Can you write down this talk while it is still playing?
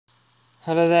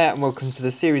Hello there and welcome to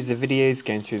the series of videos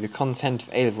going through the content of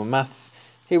A-Level Maths.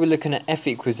 Here we're looking at f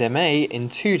equals ma in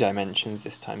 2 dimensions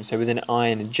this time, so with an I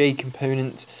and a j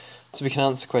component, so we can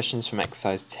answer questions from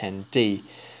exercise 10D.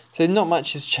 So not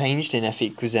much has changed in f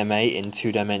equals ma in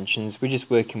 2 dimensions, we're just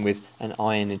working with an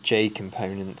I and a j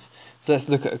component. So let's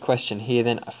look at a question here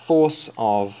then. A force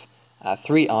of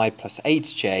 3I plus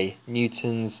 8j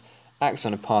newtons acts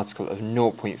on a particle of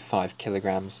 0.5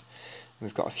 kilograms.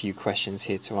 We've got a few questions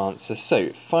here to answer. So,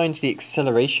 find the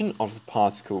acceleration of the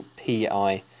particle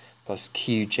pi plus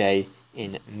qj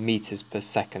in meters per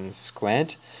second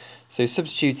squared. So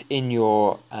substitute in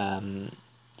your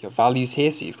values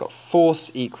here. So you've got force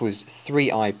equals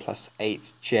 3I plus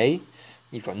 8j.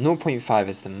 You've got 0.5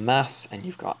 as the mass, and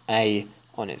you've got a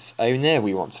on its own there.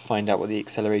 We want to find out what the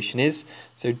acceleration is.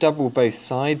 So double both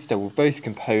sides, double both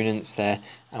components there,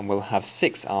 and we'll have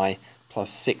 6I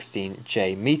plus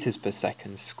 16j meters per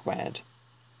second squared.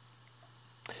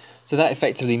 So that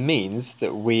effectively means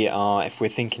that we are, if we're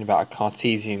thinking about a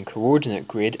Cartesian coordinate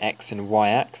grid, x and y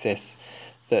axis,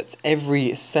 that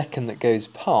every second that goes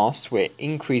past, we're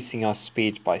increasing our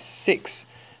speed by 6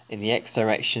 in the x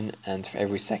direction, and for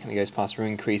every second that goes past, we're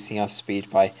increasing our speed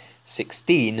by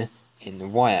 16 in the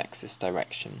y axis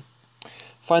direction.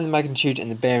 Find the magnitude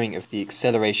and the bearing of the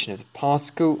acceleration of the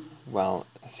particle. Well,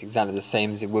 that's exactly the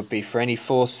same as it would be for any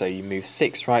force, so you move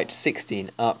 6 right,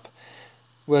 16 up.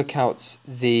 Work out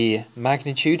the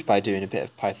magnitude by doing a bit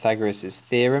of Pythagoras'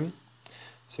 theorem.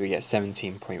 So we get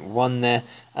 17.1 there,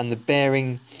 and the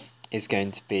bearing is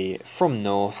going to be from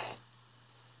north,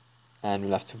 and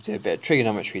we'll have to do a bit of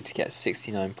trigonometry to get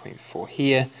 69.4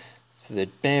 here. So the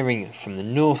bearing from the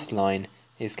north line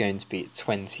is going to be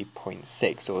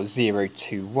 20.6, or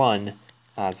 021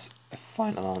 as a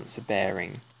final answer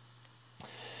bearing.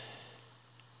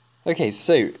 Okay,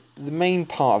 so the main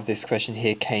part of this question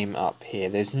here came up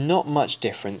here. There's not much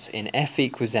difference in f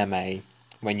equals ma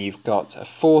when you've got a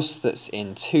force that's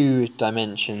in 2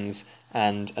 dimensions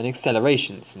and an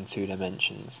acceleration that's in 2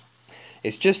 dimensions.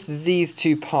 It's just these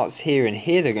two parts here and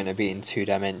here they're going to be in 2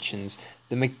 dimensions.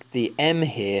 The m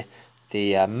here,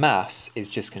 the mass, is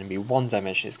just going to be 1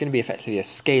 dimension. It's going to be effectively a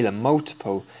scalar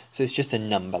multiple, so it's just a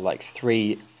number like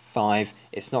 3, 5.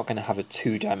 It's not going to have a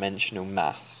 2-dimensional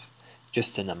mass.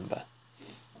 Just a number.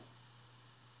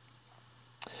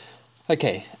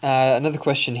 Okay, another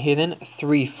question here then.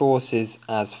 3 forces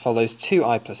as follows: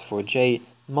 2I plus 4j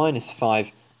minus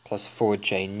 5 plus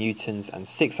 4j newtons and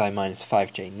 6I minus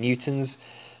 5j newtons.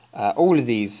 All of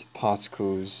these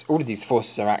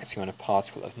forces are acting on a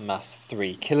particle of mass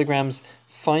 3 kilograms.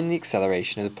 Find the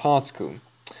acceleration of the particle.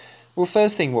 Well,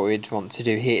 first thing what we'd want to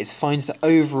do here is find the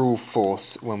overall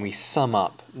force when we sum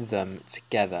up them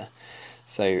together.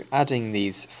 So adding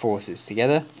these forces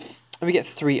together, and we get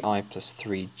 3I plus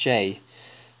 3j.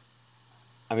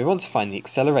 And we want to find the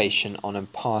acceleration on a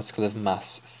particle of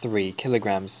mass 3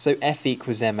 kilograms. So f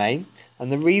equals ma,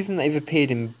 and the reason they've appeared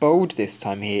in bold this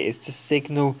time here is to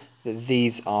signal that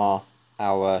these are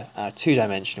our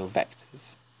 2-dimensional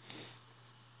vectors.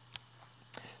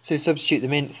 So substitute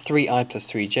them in: 3I plus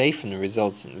 3j from the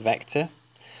resultant vector.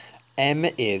 M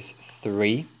is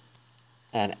 3.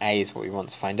 And a is what we want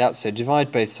to find out. So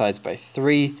divide both sides by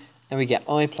 3, and we get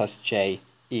I plus j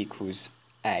equals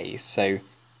a. So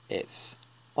it's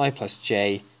I plus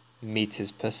j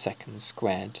meters per second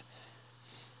squared.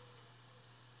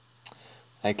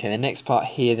 Okay, the next part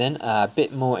here then, a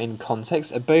bit more in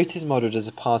context. A boat is modelled as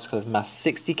a particle of mass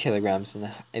 60 kilograms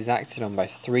and is acted on by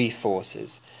 3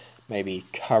 forces. Maybe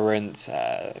current,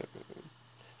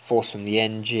 force from the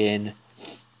engine,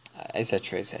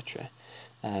 etc., etc.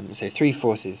 So 3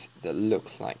 forces that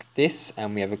look like this,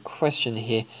 and we have a question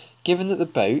here. Given that the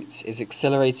boat is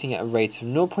accelerating at a rate of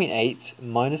 0.8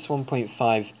 minus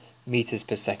 1.5 meters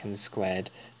per second squared,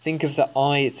 think of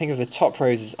the top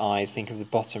rows as i's, think of the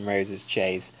bottom rows as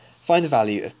j's. Find the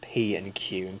value of p and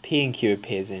q, and p and q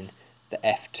appears in the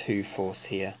F2 force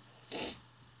here.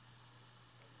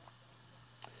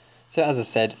 So as I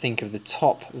said, think of the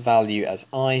top value as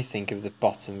I, think of the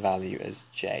bottom value as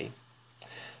j.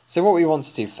 So what we want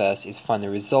to do first is find the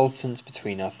resultant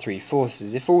between our 3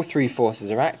 forces. If all 3 forces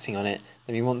are acting on it,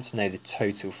 then we want to know the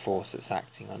total force that's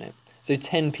acting on it. So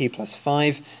 10p plus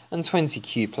 5 and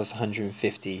 20q plus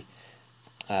 150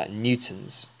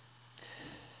 newtons.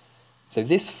 So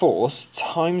this force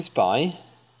times by,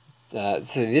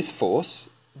 this force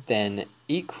then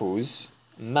equals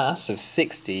mass of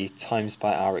 60 times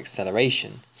by our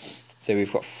acceleration. So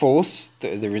we've got force,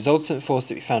 the resultant force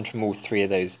that we found from all 3 of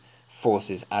those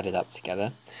forces added up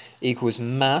together, equals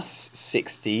mass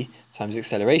 60 times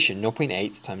acceleration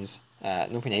 0.8 times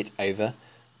 0.8 over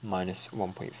minus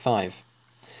 1.5.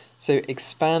 So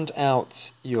expand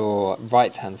out your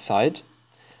right hand side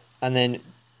and then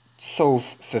solve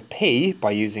for P by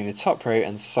using the top row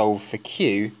and solve for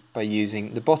Q by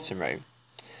using the bottom row.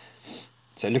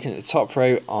 So looking at the top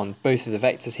row on both of the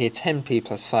vectors here, 10p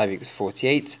plus 5 equals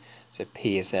 48, so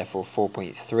P is therefore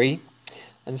 4.3.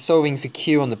 And solving for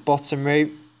Q on the bottom row,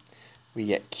 we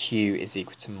get Q is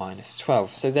equal to minus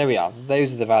 12. So there we are,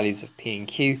 those are the values of P and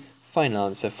Q. Final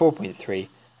answer 4.3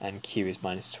 and Q is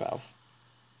minus 12.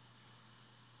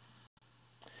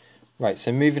 Right,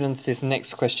 so moving on to this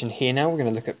next question here now, we're going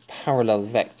to look at parallel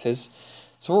vectors.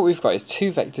 So what we've got is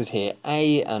two vectors here,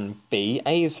 A and B.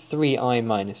 A is 3i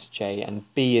minus j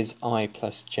and B is I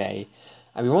plus j.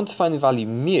 And we want to find the value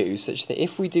mu such that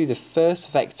if we do the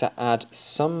first vector add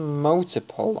some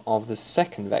multiple of the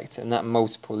second vector, and that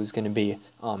multiple is going to be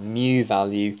our mu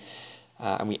value,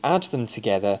 and we add them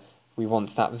together, we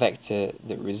want that vector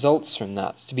that results from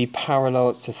that to be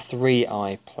parallel to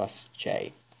 3i plus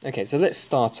j. Okay, so let's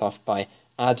start off by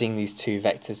adding these two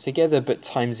vectors together but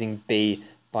timesing B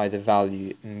by the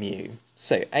value mu.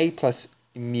 So A plus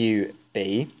mu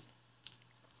B,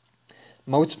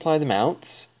 multiply them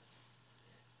out,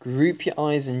 group your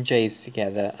i's and j's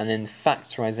together, and then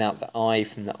factorise out the I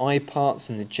from the I parts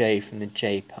and the j from the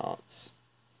j parts.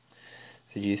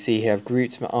 So you see here I've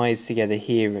grouped my i's together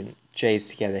here and j's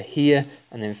together here,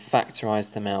 and then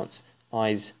factorised them out,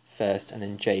 i's first and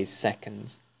then j's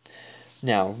second.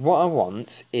 Now, what I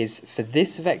want is for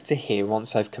this vector here,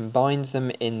 once I've combined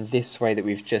them in this way that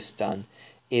we've just done,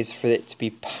 is for it to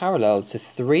be parallel to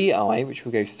 3i, which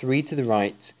will go 3 to the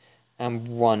right and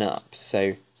 1 up.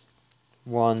 So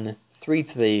 3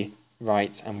 to the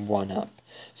right and 1 up.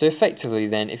 So effectively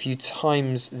then, if you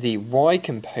times the y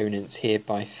components here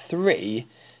by 3,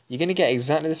 you're going to get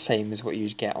exactly the same as what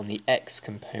you'd get on the x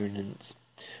component.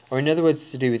 Or in other words,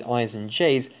 to do with i's and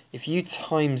j's, if you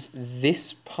times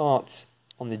this part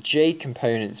on the j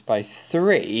components by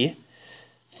 3,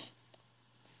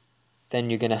 then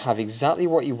you're going to have exactly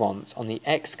what you want on the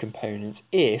x component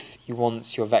if you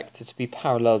want your vector to be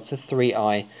parallel to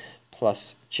 3i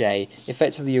plus j.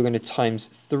 Effectively, you're going to times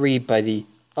 3 by the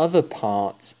other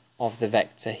part of the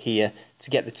vector here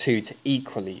to get the two to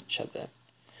equal each other.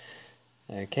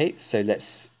 Okay, so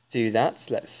let's do that.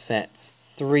 Let's set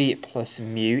 3 plus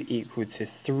mu equal to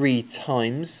 3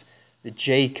 times the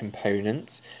j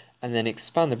component, and then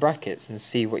expand the brackets and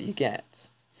see what you get.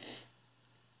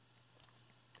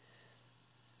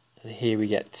 And here we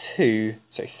get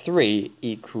 3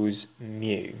 equals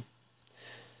mu.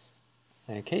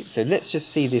 Okay, so let's just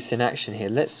see this in action here.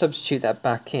 Let's substitute that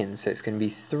back in. So it's going to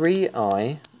be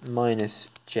 3i minus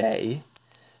j,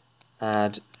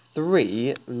 add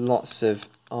 3 lots of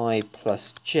I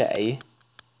plus j.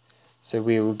 So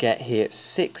we will get here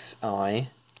 6i,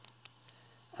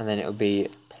 and then it will be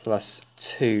plus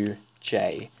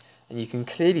 2j. And you can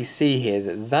clearly see here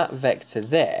that that vector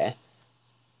there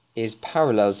is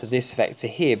parallel to this vector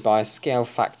here by a scale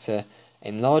factor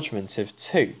enlargement of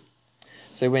 2.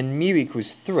 So when mu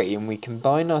equals 3 and we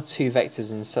combine our two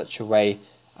vectors in such a way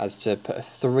as to put a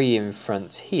 3 in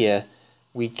front here,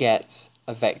 we get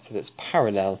a vector that's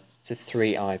parallel to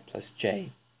 3i plus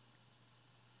j.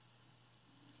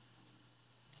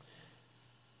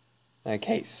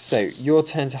 Okay, so your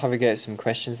turn to have a go at some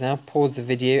questions now. Pause the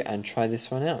video and try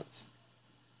this one out.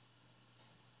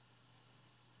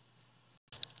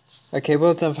 Okay,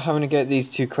 well done for having a go at these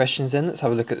two questions then. Let's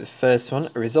have a look at the first one.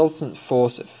 A resultant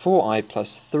force of 4i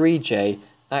plus 3j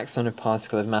acts on a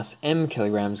particle of mass m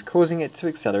kilograms, causing it to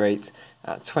accelerate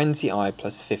at 20i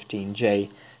plus 15j.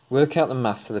 Work out the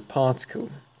mass of the particle.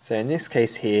 So in this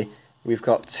case here, we've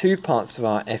got two parts of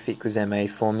our F equals ma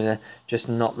formula, just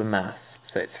not the mass.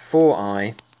 So it's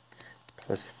 4i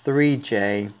plus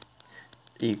 3j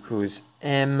equals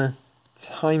m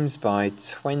times by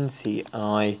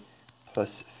 20i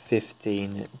plus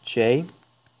 15j.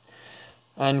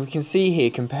 And we can see here,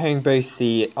 comparing both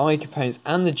the I components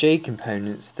and the j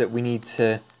components, that we need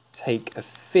to take a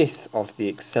fifth of the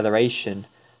acceleration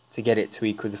to get it to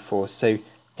equal the force. So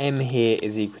m here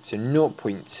is equal to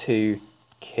 0.2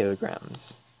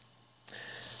 kilograms.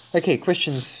 Okay,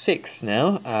 question 6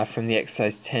 now, from the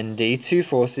exercise 10D. Two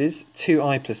forces,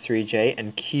 2i plus 3j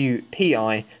and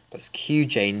pi plus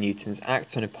qj newtons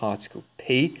act on a particle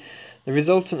P. The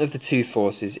resultant of the two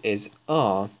forces is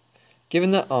r.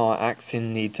 Given that r acts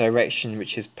in the direction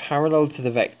which is parallel to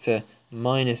the vector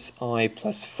minus I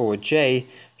plus 4j,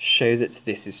 show that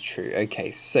this is true.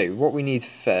 Okay, so what we need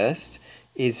first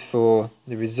is for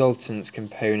the resultant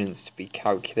components to be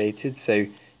calculated. So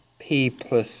p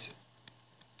plus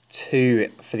 2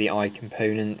 for the I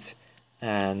component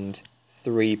and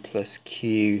 3 plus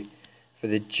q for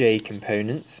the j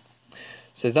component.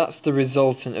 So that's the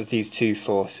resultant of these two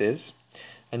forces.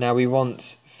 And now we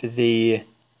want for the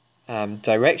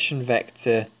direction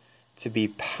vector to be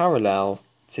parallel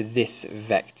to this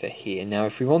vector here. Now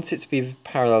if we want it to be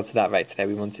parallel to that vector there,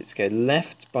 we want it to go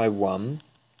left by 1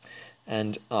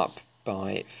 and up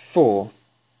by 4.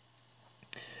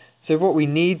 So what we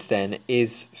need then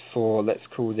is for, let's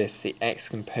call this the x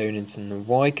component and the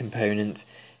y component,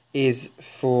 is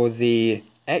for the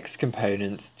x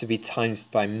component to be times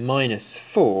by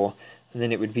 -4, and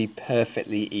then it would be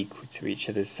perfectly equal to each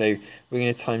other. So we're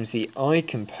going to times the I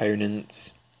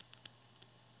component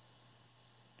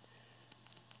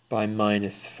by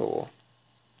 -4.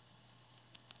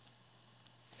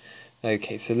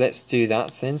 Okay, so let's do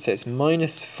that then. So it's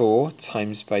 -4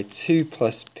 times by 2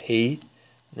 plus p,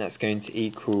 and that's going to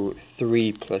equal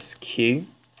 3 plus q.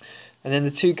 And then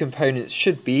the two components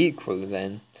should be equal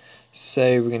then.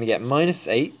 So we're going to get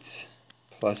 -8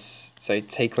 plus, so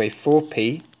take away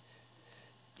 4p,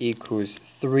 equals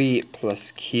 3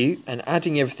 plus q. And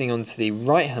adding everything onto the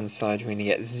right hand side, we're going to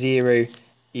get 0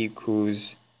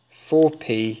 equals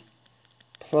 4p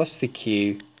plus the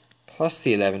q plus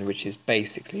the 11, which is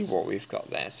basically what we've got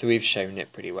there. So we've shown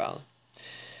it pretty well.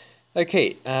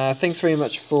 Okay, thanks very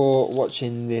much for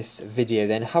watching this video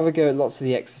then. Have a go at lots of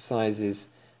the exercises,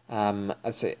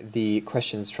 the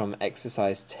questions from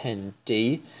exercise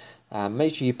 10D.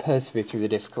 Make sure you persevere through the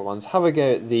difficult ones. Have a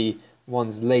go at the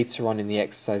ones later on in the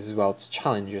exercise as well to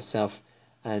challenge yourself,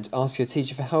 and ask your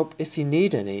teacher for help if you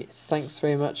need any. Thanks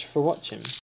very much for watching.